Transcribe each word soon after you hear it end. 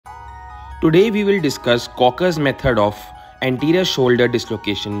Today we will discuss Kocher's method of anterior shoulder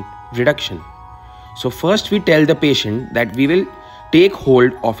dislocation reduction. So first we tell the patient that we will take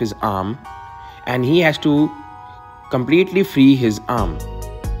hold of his arm and he has to completely free his arm.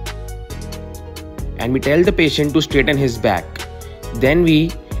 And we tell the patient to straighten his back. Then we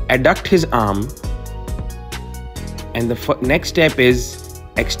adduct his arm, and the next step is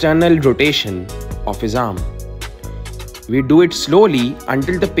external rotation of his arm. We do it slowly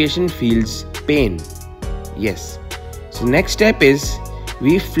until the patient feels pain. Yes. So next step is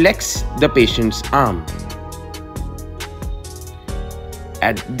we flex the patient's arm.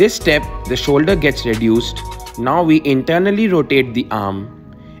 At this step, the shoulder gets reduced. Now we internally rotate the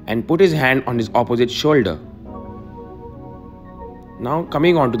arm and put his hand on his opposite shoulder. Now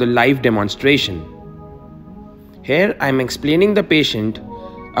coming on to the live demonstration. Here I am explaining the patient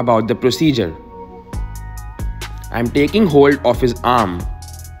about the procedure. I am taking hold of his arm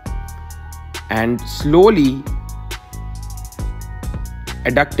and slowly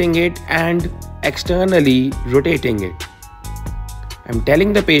adducting it and externally rotating it. I am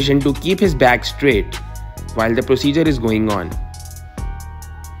telling the patient to keep his back straight while the procedure is going on.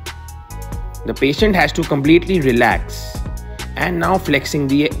 The patient has to completely relax and now flexing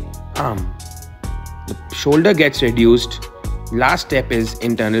the arm. The shoulder gets reduced. Last step is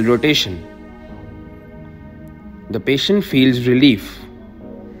internal rotation. The patient feels relief.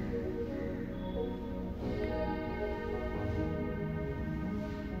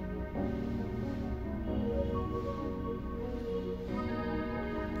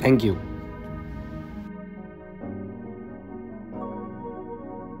 Thank you.